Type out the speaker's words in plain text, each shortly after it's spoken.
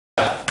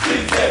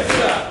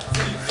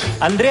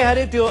Andrés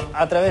Aretio,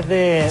 a través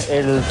de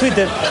el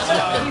Twitter,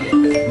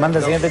 manda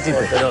el siguiente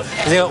chiste.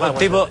 Pero, un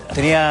tipo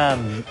tenía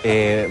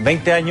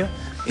 20 años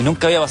y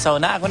nunca había pasado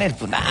nada con él.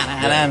 Pues,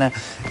 nada.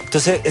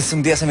 Entonces,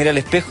 un día se mira al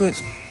espejo y...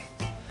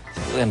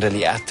 En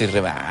realidad estoy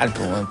re mal,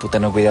 pues, puta,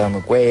 no cuidaba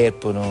mi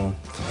cuerpo, no...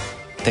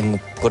 Tengo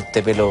un corte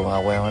de pelo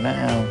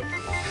ahueonado.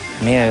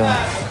 Mira,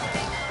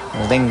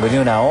 no tengo ni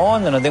una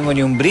onda, no tengo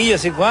ni un brillo,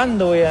 así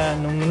cuándo voy a...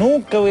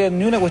 nunca voy a...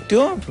 ni una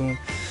cuestión. Pues.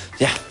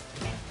 Ya,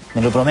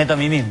 me lo prometo a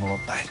mí mismo,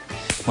 compadre.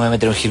 Me voy a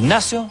meter en un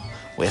gimnasio,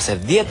 voy a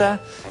hacer dieta,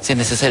 si es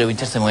necesario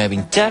pincharse me voy a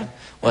pinchar,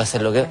 voy a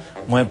hacer lo que...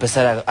 Voy a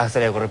empezar a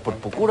salir a correr por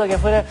Pucura aquí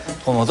afuera,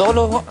 como todos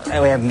los...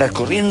 Voy a andar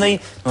corriendo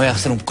ahí, me voy a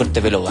hacer un corte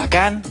de pelo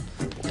bacán.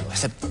 Voy a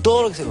hacer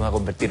todo lo que se me va a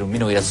convertir en un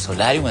mino, voy a ir al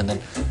solarium,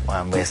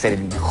 voy a ser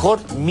el mejor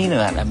mino,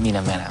 las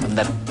minas me van a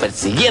andar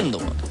persiguiendo.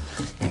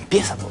 Y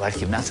empieza a jugar al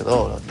gimnasio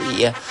todos los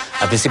días.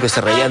 Al principio se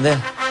reían de él.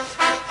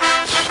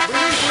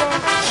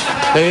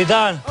 Le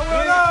gritaban.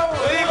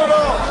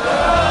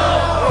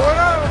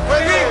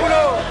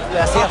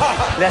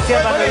 Le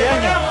hacía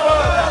patrollaño.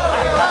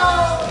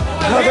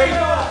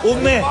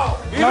 Un mes.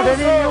 No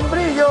tenía ni un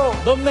brillo.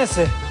 2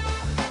 meses.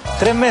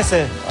 3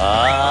 meses.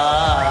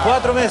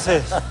 4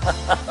 meses.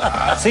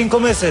 5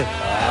 meses.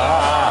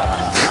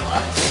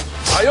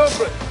 ¡Ay,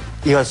 hombre!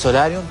 Iba al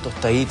solarium,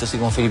 tostadito, así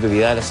como Felipe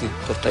Vidal, así,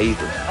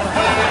 tostadito.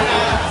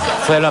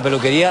 Fue a una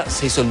peluquería,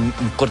 se hizo un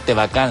corte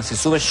bacán, así,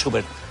 súper.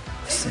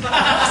 Sí.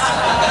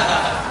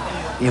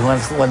 Y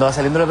cuando va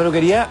saliendo de la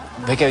peluquería,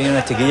 ve que viene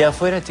una chiquilla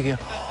afuera, el chiquillo...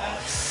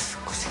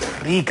 Cosita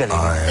rica,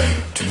 no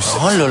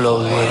lo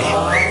logré.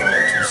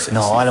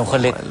 No, a lo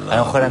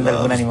mejor anda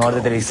algún animador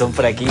de televisión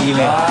por aquí.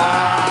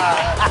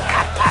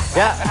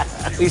 Ya,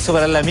 hizo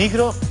parar la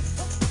micro,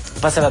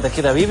 pasa la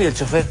tarjeta VIP y el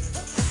chofer.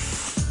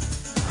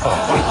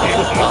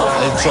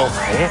 El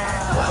chofer,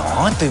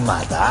 bueno, estoy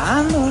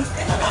matando.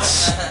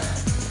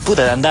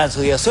 Puta, andaba en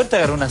su día de suerte,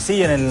 agarró una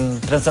silla en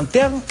el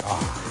Transantiago.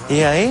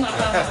 Y ahí,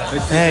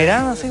 me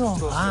miraron así como,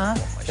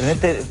 de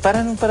repente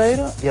paran en un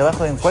paradero y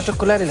abajo ven 4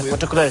 escolares, los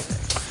 4 escolares.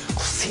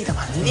 Cosita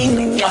más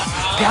linda,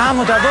 te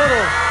amo, te adoro.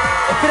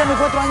 Espérame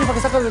 4 años para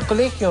que salgas del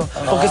colegio,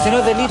 porque si no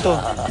es delito.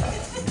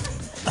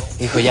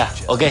 Dijo, ya,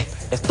 ok,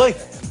 estoy.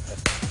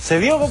 Se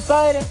vio,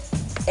 compadre.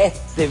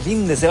 Este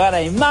fin de semana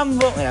hay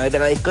mambo, me voy a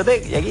meter a la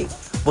discoteca y aquí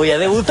voy a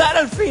debutar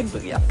al fin,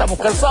 porque ya estamos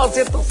cansados,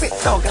 ¿cierto? Sí,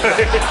 estamos cansados.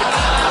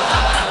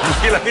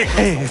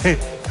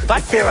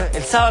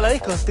 El sábado la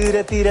disco.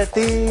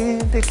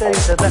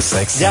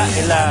 Ya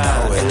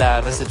en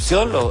la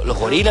recepción, los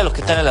gorilas, los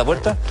que están en la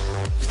puerta,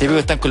 los típicos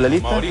que están con la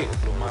lista.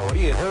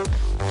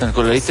 Están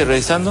con la lista y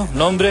revisando.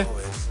 Nombre,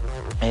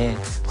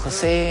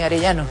 José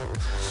Arellano.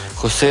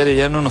 José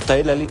Arellano no está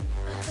ahí en la lista.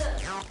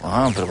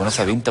 Pero con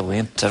esa pinta podía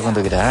entrar cuando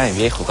quieras,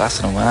 viejo,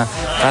 pasa nomás,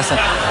 pasa.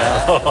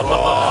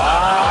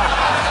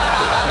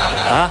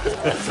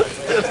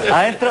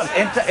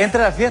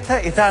 Entra a la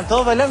fiesta y estaban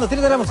todos bailando,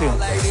 tírate la música.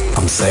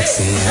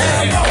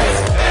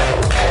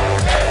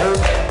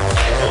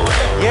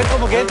 Y él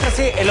como que entra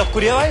así, en la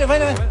oscuridad,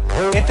 baila.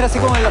 Entra así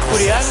como en la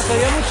oscuridad, no se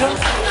veía mucho.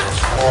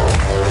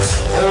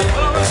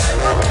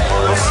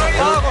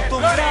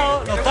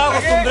 No estaba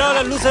acostumbrado a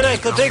las luces de la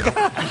discoteca.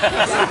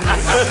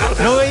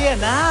 No veía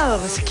nada,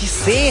 ¿qué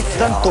es esto?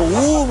 Tanto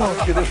humo.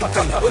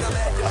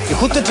 Y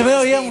justo entre medio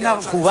había una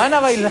cubana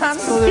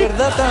bailando, de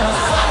verdad.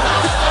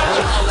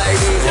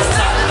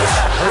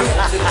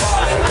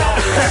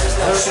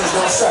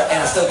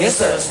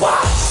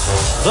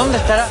 ¿Dónde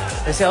estará?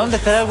 Decía, ¿dónde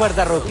estará el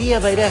guardarropía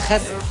para ir a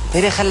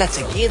dejar la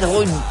chaqueta?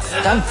 Uy,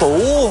 tanto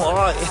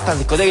humo, esta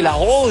discoteca la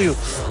odio.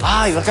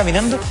 Y va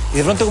caminando y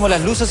de pronto como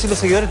las luces y los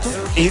seguidores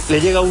y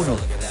le llega uno.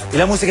 Y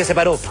la música se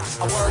paró.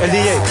 El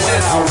DJ.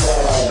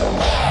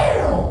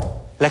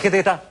 La gente que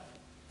está.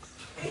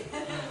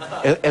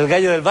 El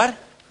gallo del bar.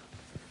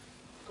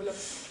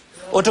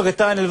 Otro que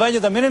estaba en el baño,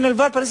 también en el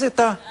bar, parece que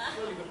estaba.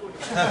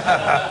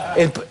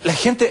 La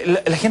gente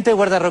de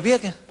guardarropía,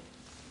 ¿qué?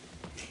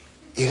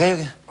 ¿Y el gallo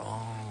qué?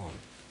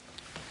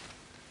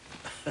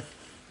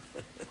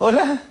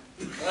 Hola.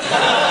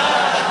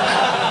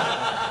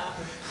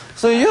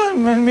 Soy yo, el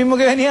mismo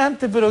que venía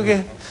antes, pero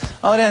que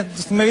ahora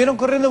me vieron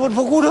corriendo por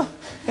Pocuro.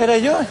 Era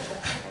yo.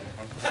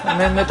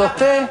 Me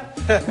tosté,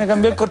 me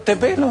cambié el corte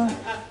de pelo.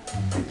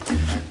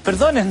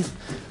 Perdonen,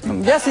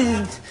 ya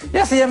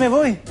me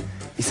voy.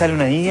 Y sale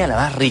una niña, la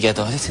más rica de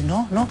todas. Dice,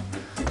 no,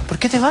 ¿por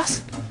qué te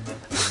vas?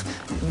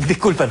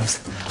 Discúlpanos.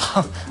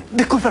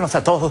 Discúlpanos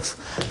a todos.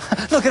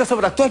 No quiero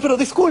sobreactuar, pero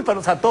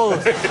discúlpanos a todos.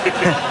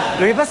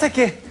 Lo que pasa es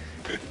que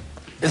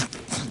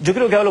yo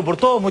creo que hablo por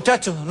todos,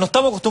 muchachos. No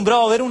estamos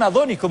acostumbrados a ver un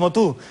Adonis como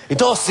tú. Y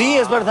todos, sí,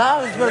 es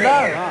verdad.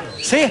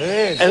 Sí,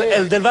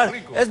 el del bar.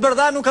 Es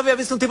verdad, nunca había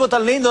visto un tipo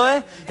tan lindo,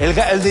 ¿eh?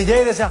 El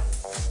DJ decía...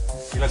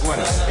 ¿Y la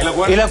cubana?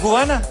 ¿Y la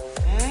cubana?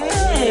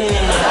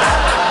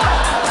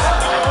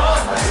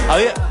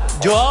 Había...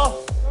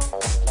 Joao.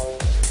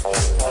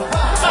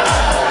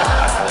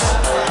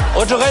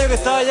 Otro gallo que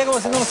estaba allá como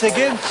haciendo no sé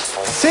qué.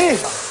 Sí,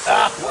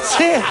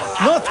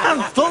 no,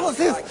 están todos,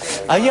 sí.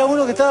 Había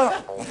uno que estaba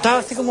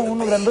así como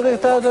uno grandote que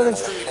estaba atrás de...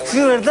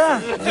 Sí, ¿verdad?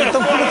 Toda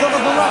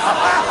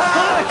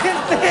la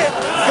gente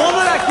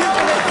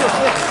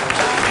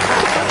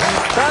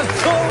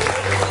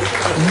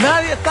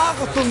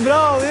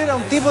acostumbrado a ver a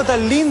un tipo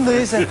tan lindo y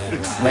dice,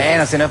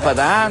 bueno, si no es para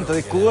tanto,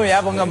 disculpe,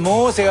 ya pongan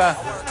música.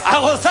 ¡A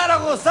gozar, a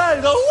gozar!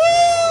 Y digo, ¡woo!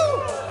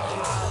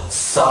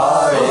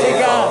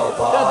 Música.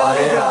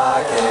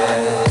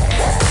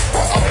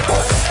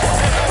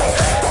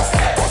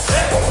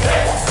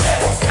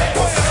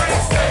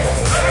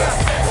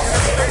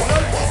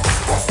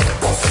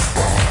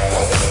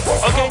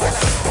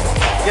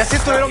 Y así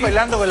estuvieron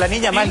bailando con la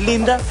niña más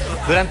linda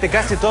durante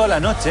casi toda la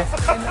noche.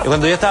 Y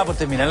cuando ya estaba por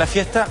terminar la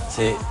fiesta,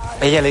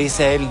 ella le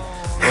dice a él,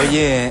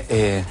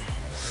 oye,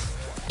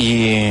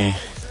 y le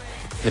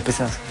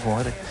empiezan a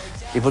fumar,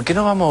 ¿y por qué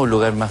no vamos a un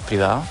lugar más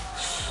privado?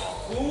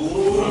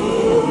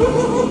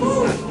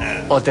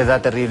 ¿O te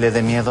da terrible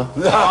de miedo?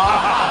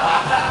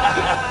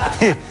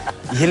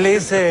 Y él le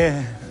dice,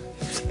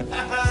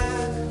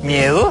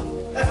 ¿miedo?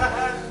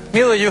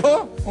 ¿Miedo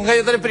yo? ¿Un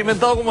gallo tan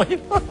experimentado como yo?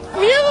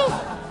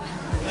 ¿Miedo?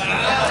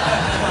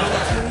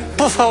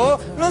 Por favor,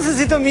 no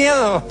necesito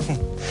miedo.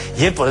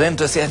 Y él por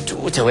dentro decía,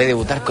 chucha, voy a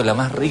debutar con la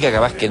más rica,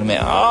 capaz que me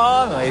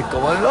va a ir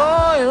como,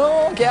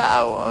 no, ¿qué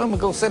hago? Me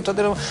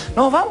concentro.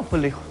 No, vamos,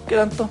 pues le dijo, ¿qué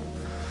tanto?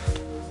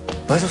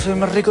 Por eso soy el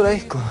más rico de la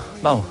disco,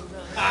 vamos.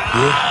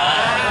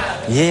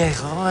 Y ella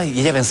dijo, ay, y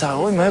ella pensaba,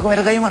 uy, me voy a comer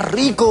el gallo más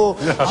rico.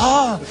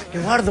 ¡Ah,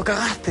 Eduardo,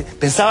 cagaste!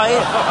 Pensaba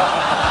ella.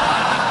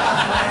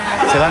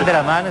 Se van de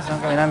la mano y se van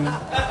caminando.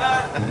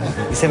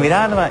 Y se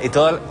miraban nomás. Y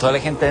toda la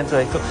gente dentro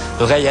del disco,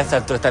 los gallos ya a esta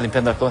altura están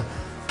limpiando las cosas.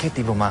 ¿Qué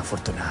tipo más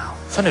afortunado?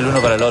 Son el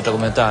uno para el otro,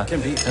 comentaba.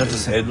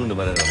 El uno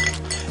para el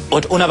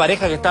otro. Una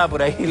pareja que estaba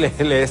por ahí le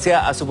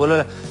decía a su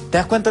polola, ¿te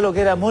das cuenta de lo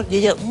que era amor? Y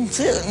ella,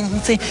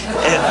 sí.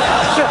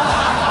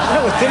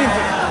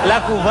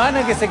 La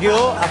cubana que se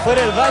quedó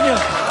afuera del baño.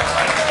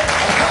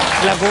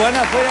 La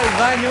cubana afuera del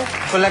baño,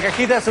 con la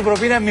cajita de su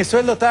propina en mi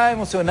sueldo, estaba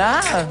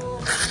emocionada.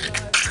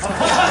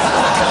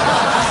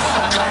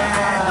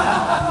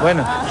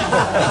 Bueno.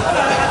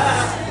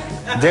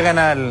 Llegan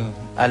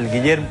al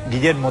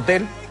Guillermo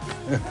Hotel.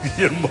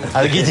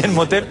 Al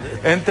Guillermo Hotel.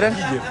 Entran.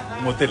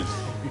 Motel.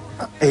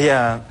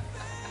 Ella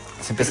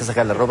se empieza a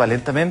sacar la ropa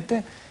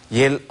lentamente.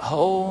 Y él,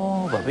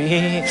 oh,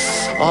 papi.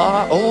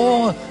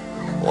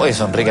 Oye,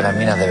 son ricas las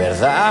minas de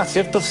verdad,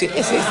 ¿cierto? Sí,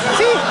 decía.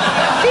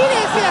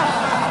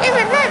 Es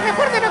verdad, es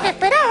mejor de lo que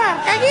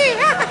esperaba. Cagué.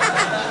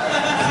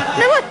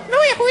 Me voy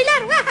a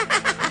jubilar.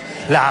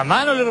 La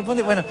mano le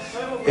responde, bueno,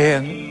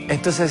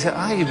 entonces decía,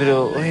 ay,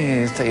 pero,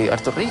 oye, está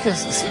harto rica,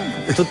 sí,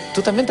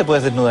 tú también te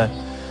puedes desnudar.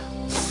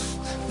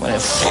 Bueno,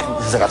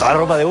 se saca toda la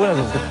ropa de una.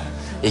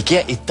 Y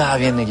estaba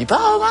bien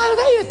equipado, mal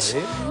gallo. ¿Sí?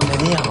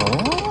 Tenía,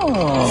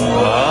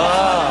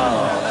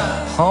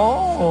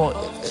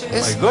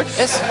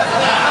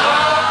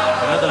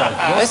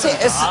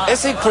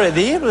 es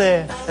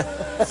increíble.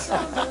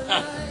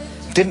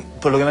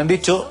 Por lo que me han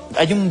dicho,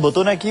 hay un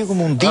botón aquí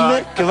como un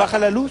dimmer que baja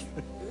la luz.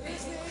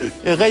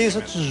 El gallo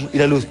hizo y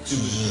la luz.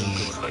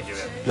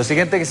 Lo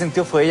siguiente que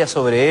sintió fue ella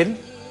sobre él.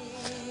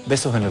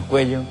 Besos en el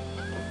cuello,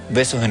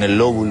 besos en el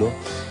lóbulo,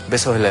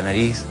 besos en la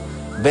nariz,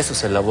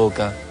 besos en la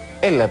boca,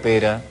 en la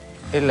pera,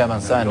 en la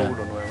manzana,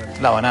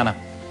 la banana.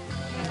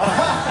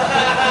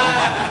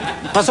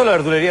 Pasó la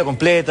verdulería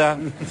completa.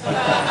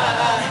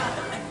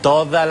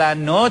 Toda la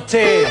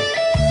noche.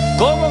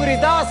 ¿Cómo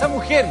gritaba esa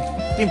mujer?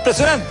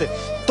 Impresionante.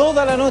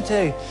 Toda la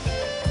noche.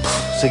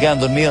 Se quedan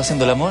dormidos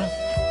haciendo el amor.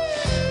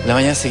 La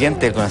mañana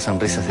siguiente, con una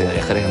sonrisa de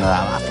viajar y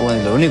nada más.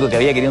 Pues, lo único que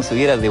había querido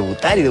subir era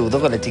debutar y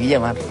debutó con la chiquilla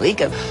más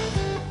rica.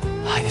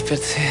 Ay,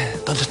 despiértese.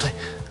 ¿Dónde estoy?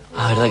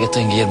 Ah, verdad que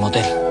estoy en Guillermo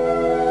Hotel.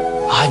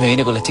 Ay, me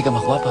vine con la chica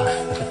más guapa.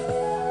 Es verdad.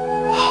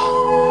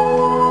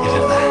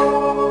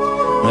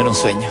 No era un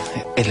sueño.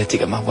 Es la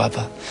chica más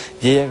guapa.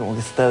 Y ella como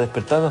que se está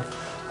despertando.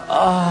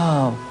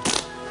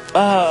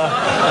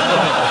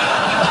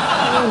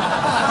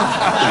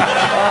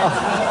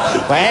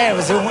 Bueno,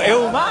 pues es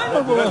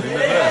humano, pues.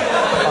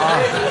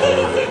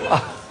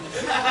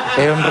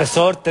 Era un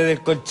resorte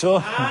del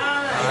colchón.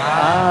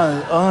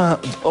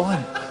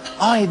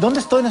 Ay,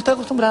 ¿dónde estoy? No estoy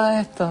acostumbrada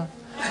a esto.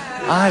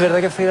 Ay, ¿verdad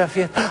que fui a la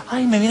fiesta?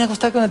 Ay, me vine a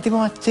acostar con el tipo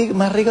más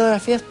rico de la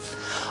fiesta.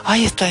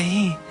 Ay, está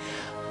ahí.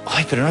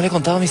 Ay, pero no le he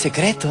contado mi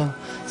secreto.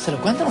 ¿Se lo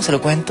cuento o no se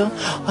lo cuento?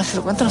 Ay, ¿se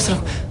lo cuento o no se lo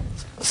cuento?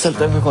 Se lo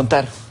tengo que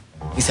contar.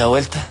 Y se da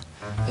vuelta.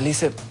 Le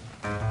dice,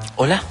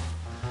 hola.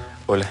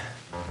 Hola,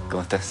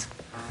 ¿cómo estás?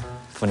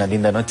 Fue una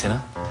linda noche,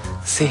 ¿no?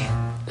 Sí,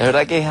 la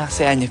verdad que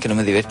hace años que no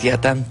me divertía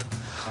tanto.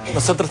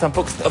 Nosotros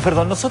tampoco.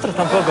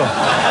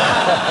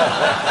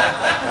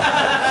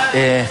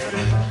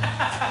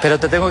 Pero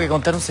te tengo que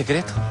contar un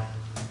secreto.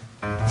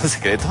 ¿Un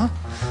secreto?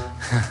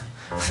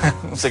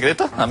 ¿Un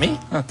secreto? ¿A mí?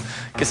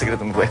 ¿Qué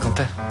secreto me puedes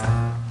contar?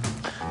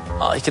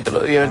 Ay, es que te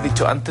lo debía haber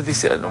dicho antes de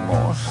hacer el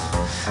amor.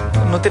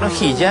 ¿No te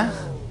enojí ya?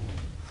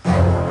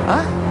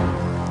 ¿Ah?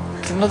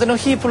 Que no te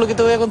enojí por lo que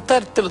te voy a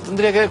contar. Te lo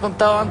tendría que haber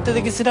contado antes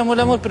de que hiciéramos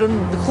el amor, pero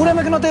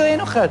júrame que no te vayas a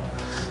enojar.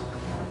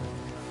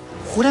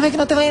 Júrame que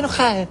no te vayas a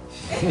enojar.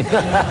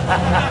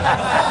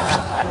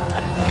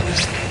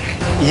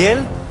 ¿Y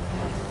él?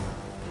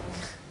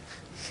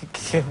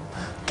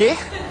 ¿Qué?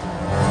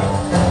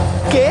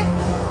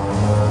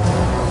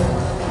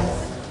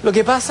 Lo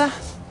que pasa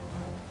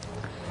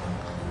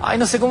Ay,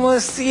 no sé cómo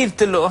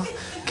decírtelo.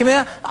 Que me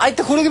da... Ay,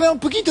 te juro que me da un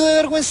poquito de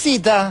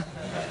vergüencita.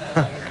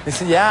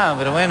 Dice, ya,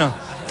 pero bueno,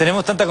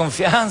 tenemos tanta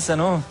confianza,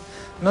 ¿no?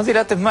 No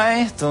tiraste más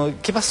esto.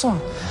 ¿Qué pasó?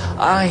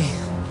 Ay,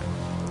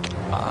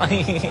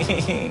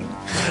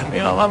 mi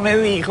mamá me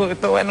dijo que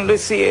esto bueno lo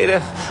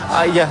hiciera.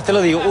 Ay, ya, te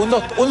lo digo.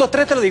 1, 2,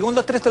 3 te lo digo. 1,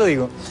 2, 3 te lo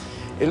digo.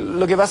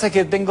 Lo que pasa es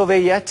que tengo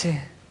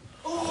VIH.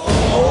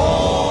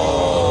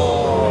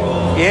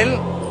 Y él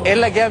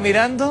la queda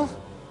mirando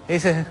y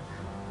dice,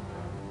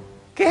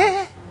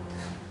 ¿qué?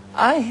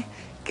 Ay,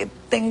 que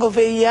tengo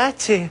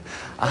VIH.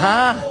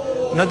 Ajá,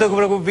 no te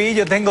preocupes,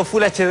 yo tengo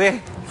Full HD.